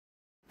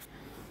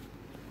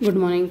Good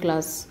morning,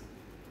 class.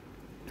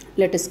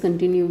 Let us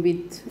continue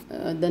with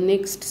the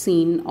next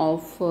scene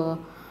of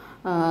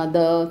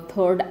the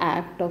third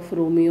act of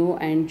Romeo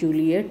and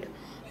Juliet.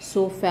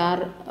 So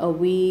far,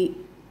 we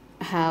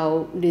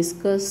have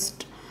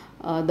discussed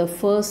the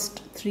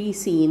first three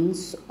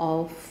scenes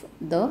of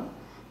the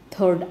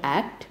third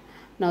act.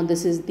 Now,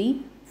 this is the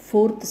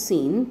fourth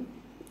scene.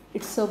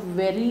 It's a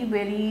very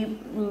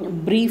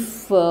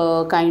brief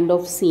kind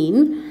of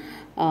scene,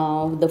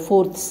 the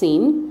fourth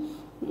scene.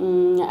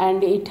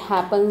 And it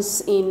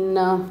happens in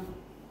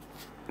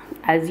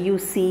as you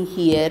see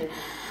here,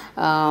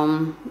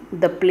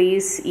 the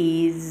place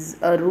is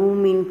a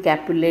room in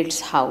Capulet's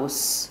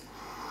house,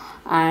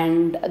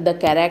 and the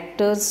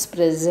characters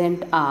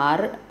present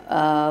are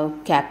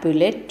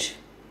Capulet,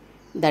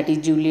 that is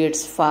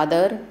Juliet's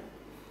father.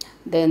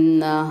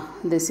 Then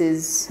this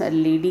is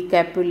Lady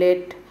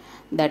Capulet,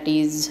 that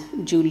is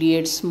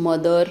Juliet's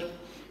mother,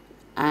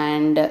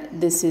 and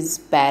this is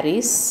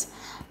Paris,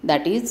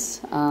 that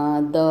is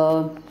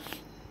the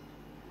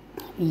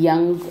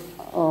young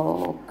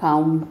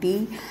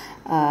county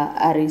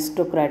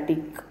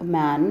aristocratic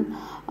man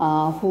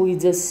who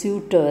is a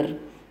suitor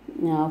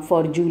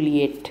for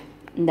Juliet.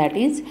 That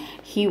is,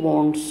 he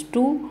wants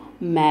to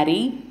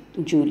marry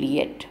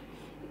Juliet.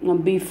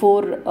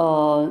 Before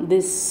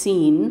this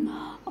scene,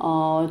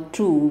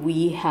 too,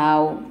 we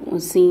have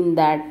seen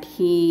that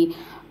he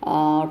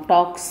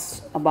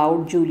talks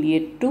about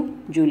Juliet to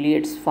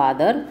Juliet's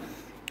father.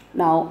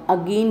 Now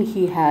again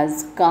he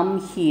has come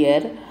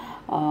here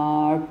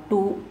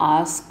to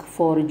ask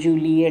for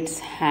Juliet's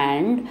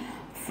hand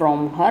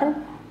from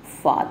her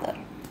father,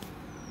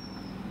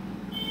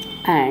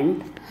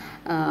 and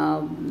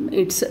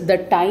it's the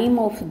time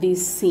of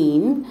this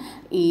scene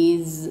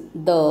is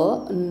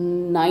the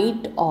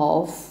night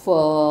of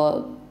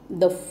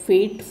the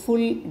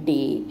fateful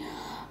day,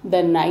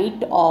 the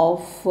night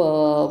of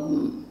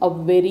a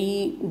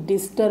very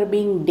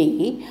disturbing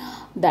day,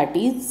 that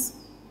is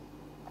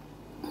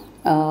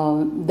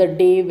the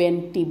day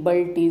when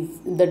Tybalt is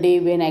the day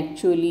when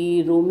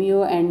actually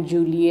Romeo and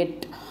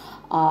Juliet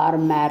are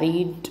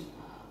married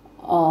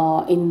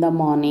in the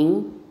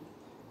morning,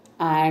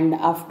 and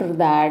after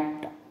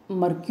that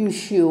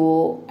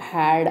Mercutio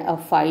had a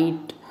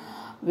fight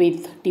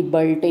with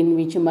Tybalt in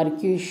which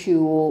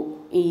Mercutio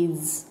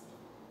is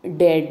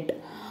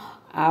dead,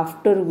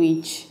 after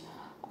which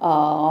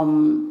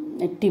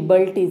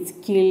Tybalt is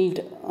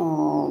killed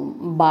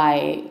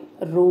by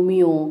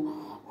Romeo,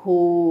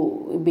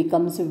 who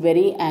becomes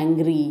very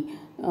angry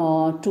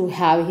to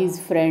have his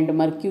friend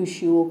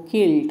Mercutio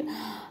killed,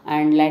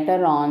 and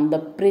later on the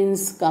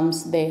prince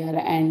comes there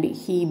and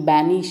he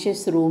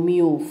banishes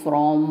Romeo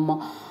from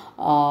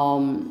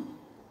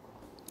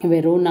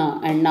Verona,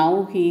 and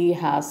now he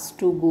has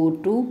to go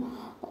to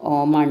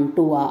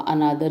Mantua,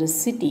 another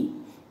city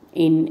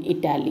in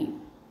Italy.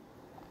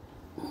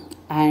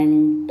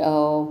 And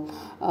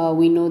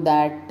we know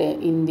that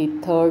in the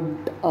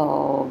third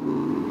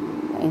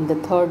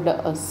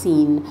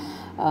scene,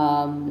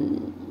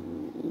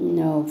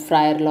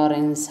 Friar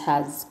Lawrence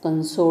has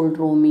consoled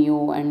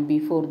Romeo, and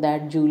before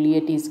that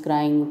Juliet is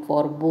crying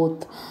for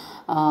both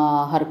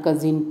her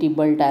cousin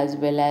Tybalt as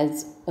well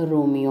as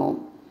Romeo.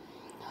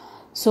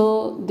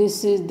 So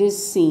this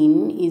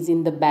scene is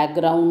in the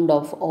background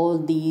of all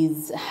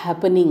these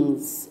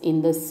happenings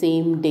in the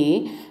same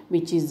day,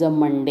 which is a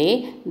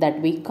Monday, that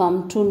we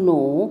come to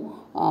know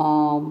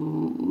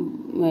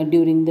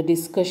during the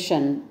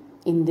discussion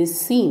in this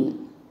scene.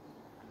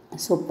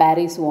 So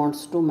Paris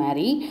wants to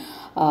marry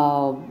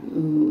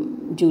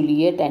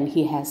Juliet, and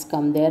he has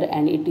come there,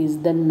 and it is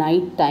the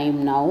night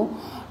time now.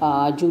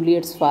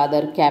 Juliet's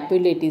father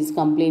Capulet is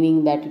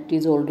complaining that it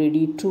is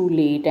already too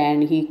late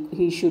and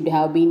he should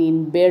have been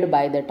in bed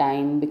by the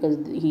time, because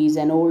he is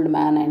an old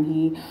man and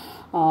he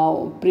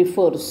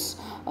prefers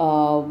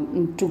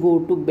to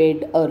go to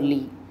bed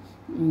early.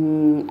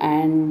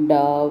 And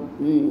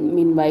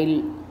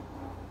meanwhile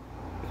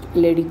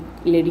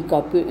Lady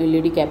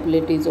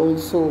Capulet is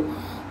also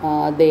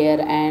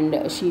there,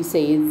 and she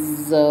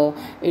says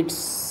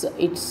it's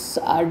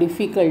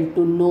difficult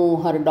to know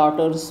her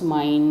daughter's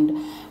mind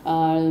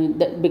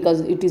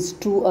because it is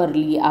too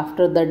early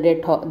after the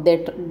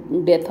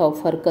death of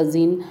her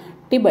cousin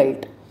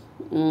Tybalt.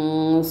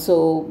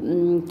 So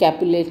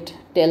Capulet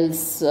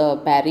tells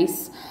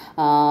Paris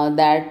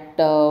that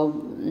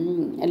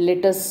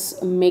let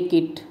us make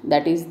it,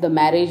 that is the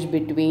marriage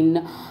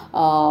between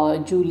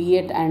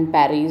Juliet and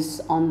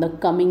Paris, on the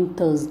coming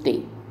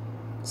Thursday.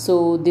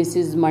 So this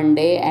is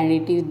Monday, and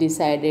it is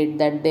decided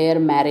that their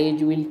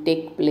marriage will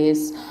take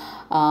place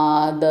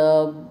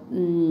the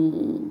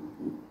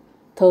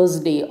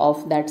Thursday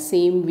of that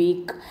same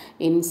week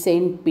in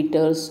St.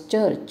 Peter's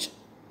Church.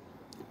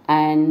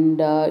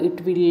 And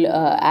it will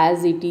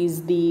as it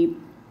is the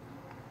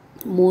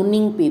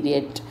mourning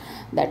period,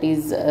 that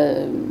is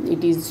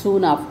it is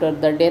soon after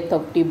the death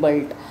of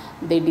Tybalt,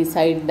 they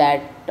decide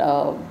that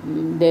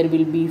there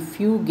will be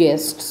few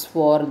guests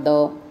for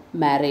the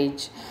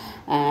marriage,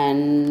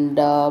 and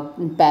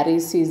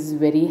Paris is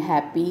very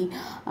happy,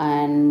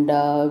 and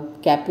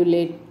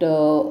Capulet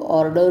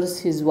orders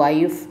his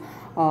wife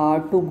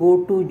to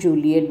go to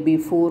Juliet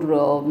before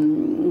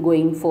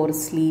going for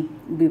sleep,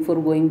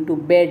 before going to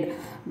bed.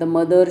 The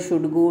mother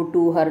should go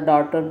to her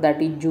daughter,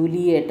 that is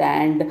Juliet,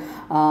 and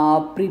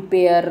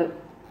prepare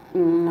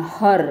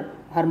her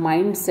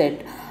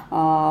mindset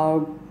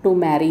to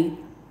marry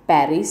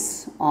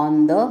Paris uh,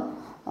 on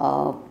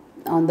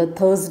the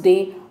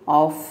Thursday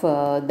of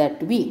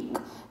that week.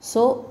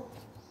 So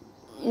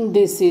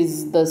this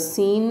is the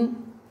scene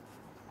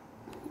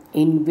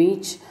in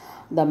which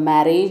the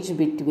marriage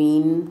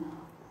between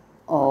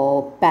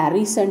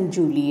Paris and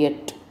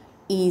Juliet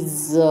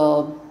is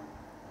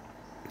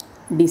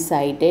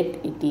decided,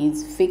 it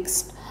is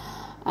fixed,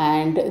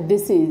 and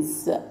this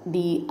is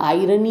the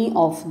irony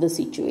of the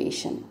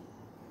situation.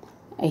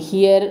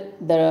 Here,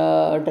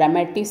 the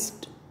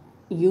dramatist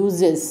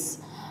uses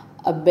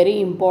a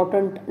very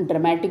important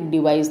dramatic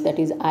device, that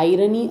is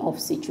irony of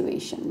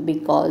situation,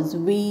 because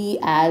we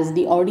as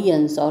the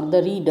audience or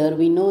the reader,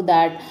 we know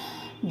that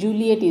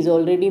Juliet is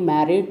already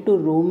married to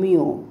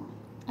Romeo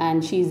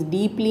and she is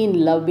deeply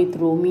in love with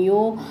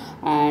Romeo,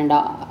 and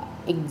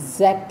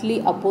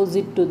exactly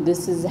opposite to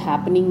this is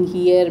happening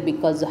here,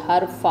 because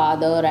her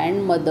father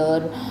and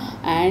mother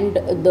and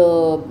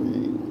the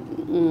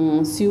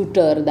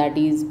suitor, that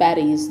is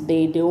Paris,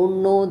 they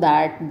don't know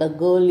that the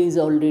girl is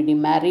already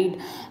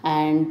married,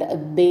 and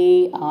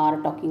they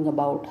are talking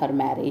about her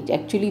marriage.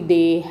 Actually,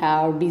 they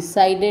have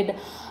decided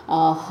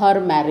her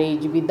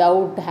marriage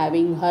without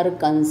having her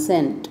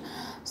consent.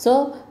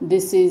 So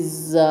this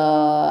is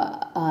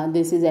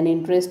an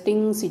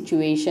interesting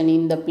situation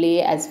in the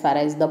play, as far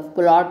as the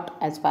plot,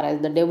 as far as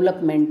the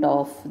development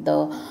of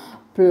the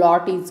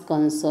plot is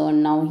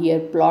concerned. Now here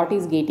plot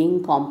is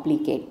getting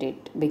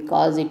complicated,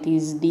 because it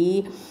is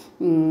the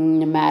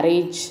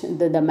marriage,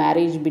 the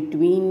marriage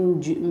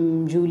between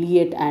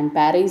Juliet and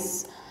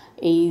Paris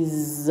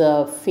is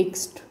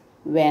fixed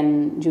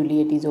when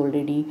Juliet is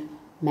already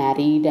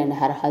married and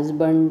her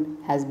husband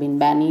has been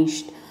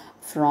banished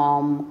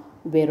from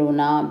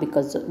Verona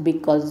because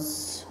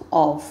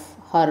of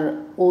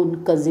her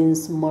own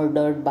cousin's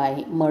murder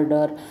by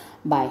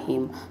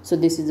him. So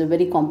this is a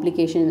very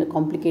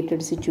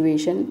complicated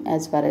situation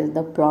as far as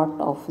the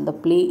plot of the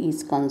play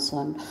is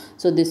concerned.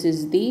 So this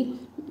is the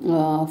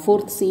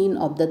fourth scene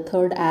of the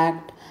third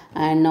act,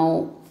 and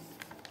now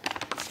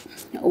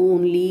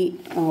only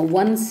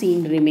one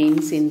scene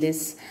remains in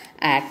this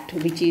act,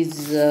 which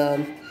is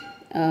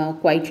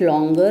quite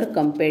longer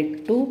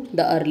compared to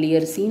the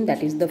earlier scene,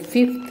 that is the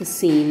fifth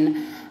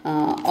scene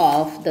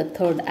of the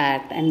third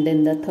act, and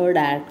then the third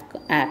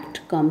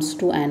act comes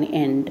to an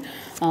end.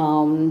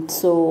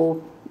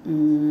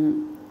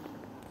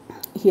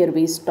 Here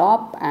we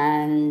stop,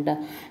 and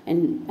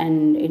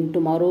in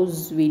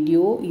tomorrow's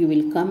video you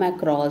will come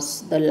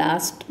across the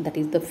last, that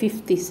is the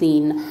fifth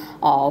scene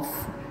of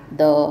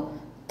the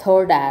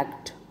third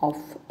act of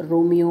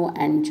Romeo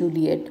and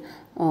Juliet,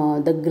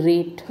 the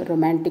great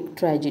romantic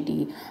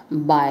tragedy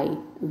by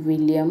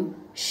William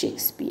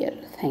Shakespeare.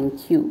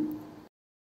 Thank you.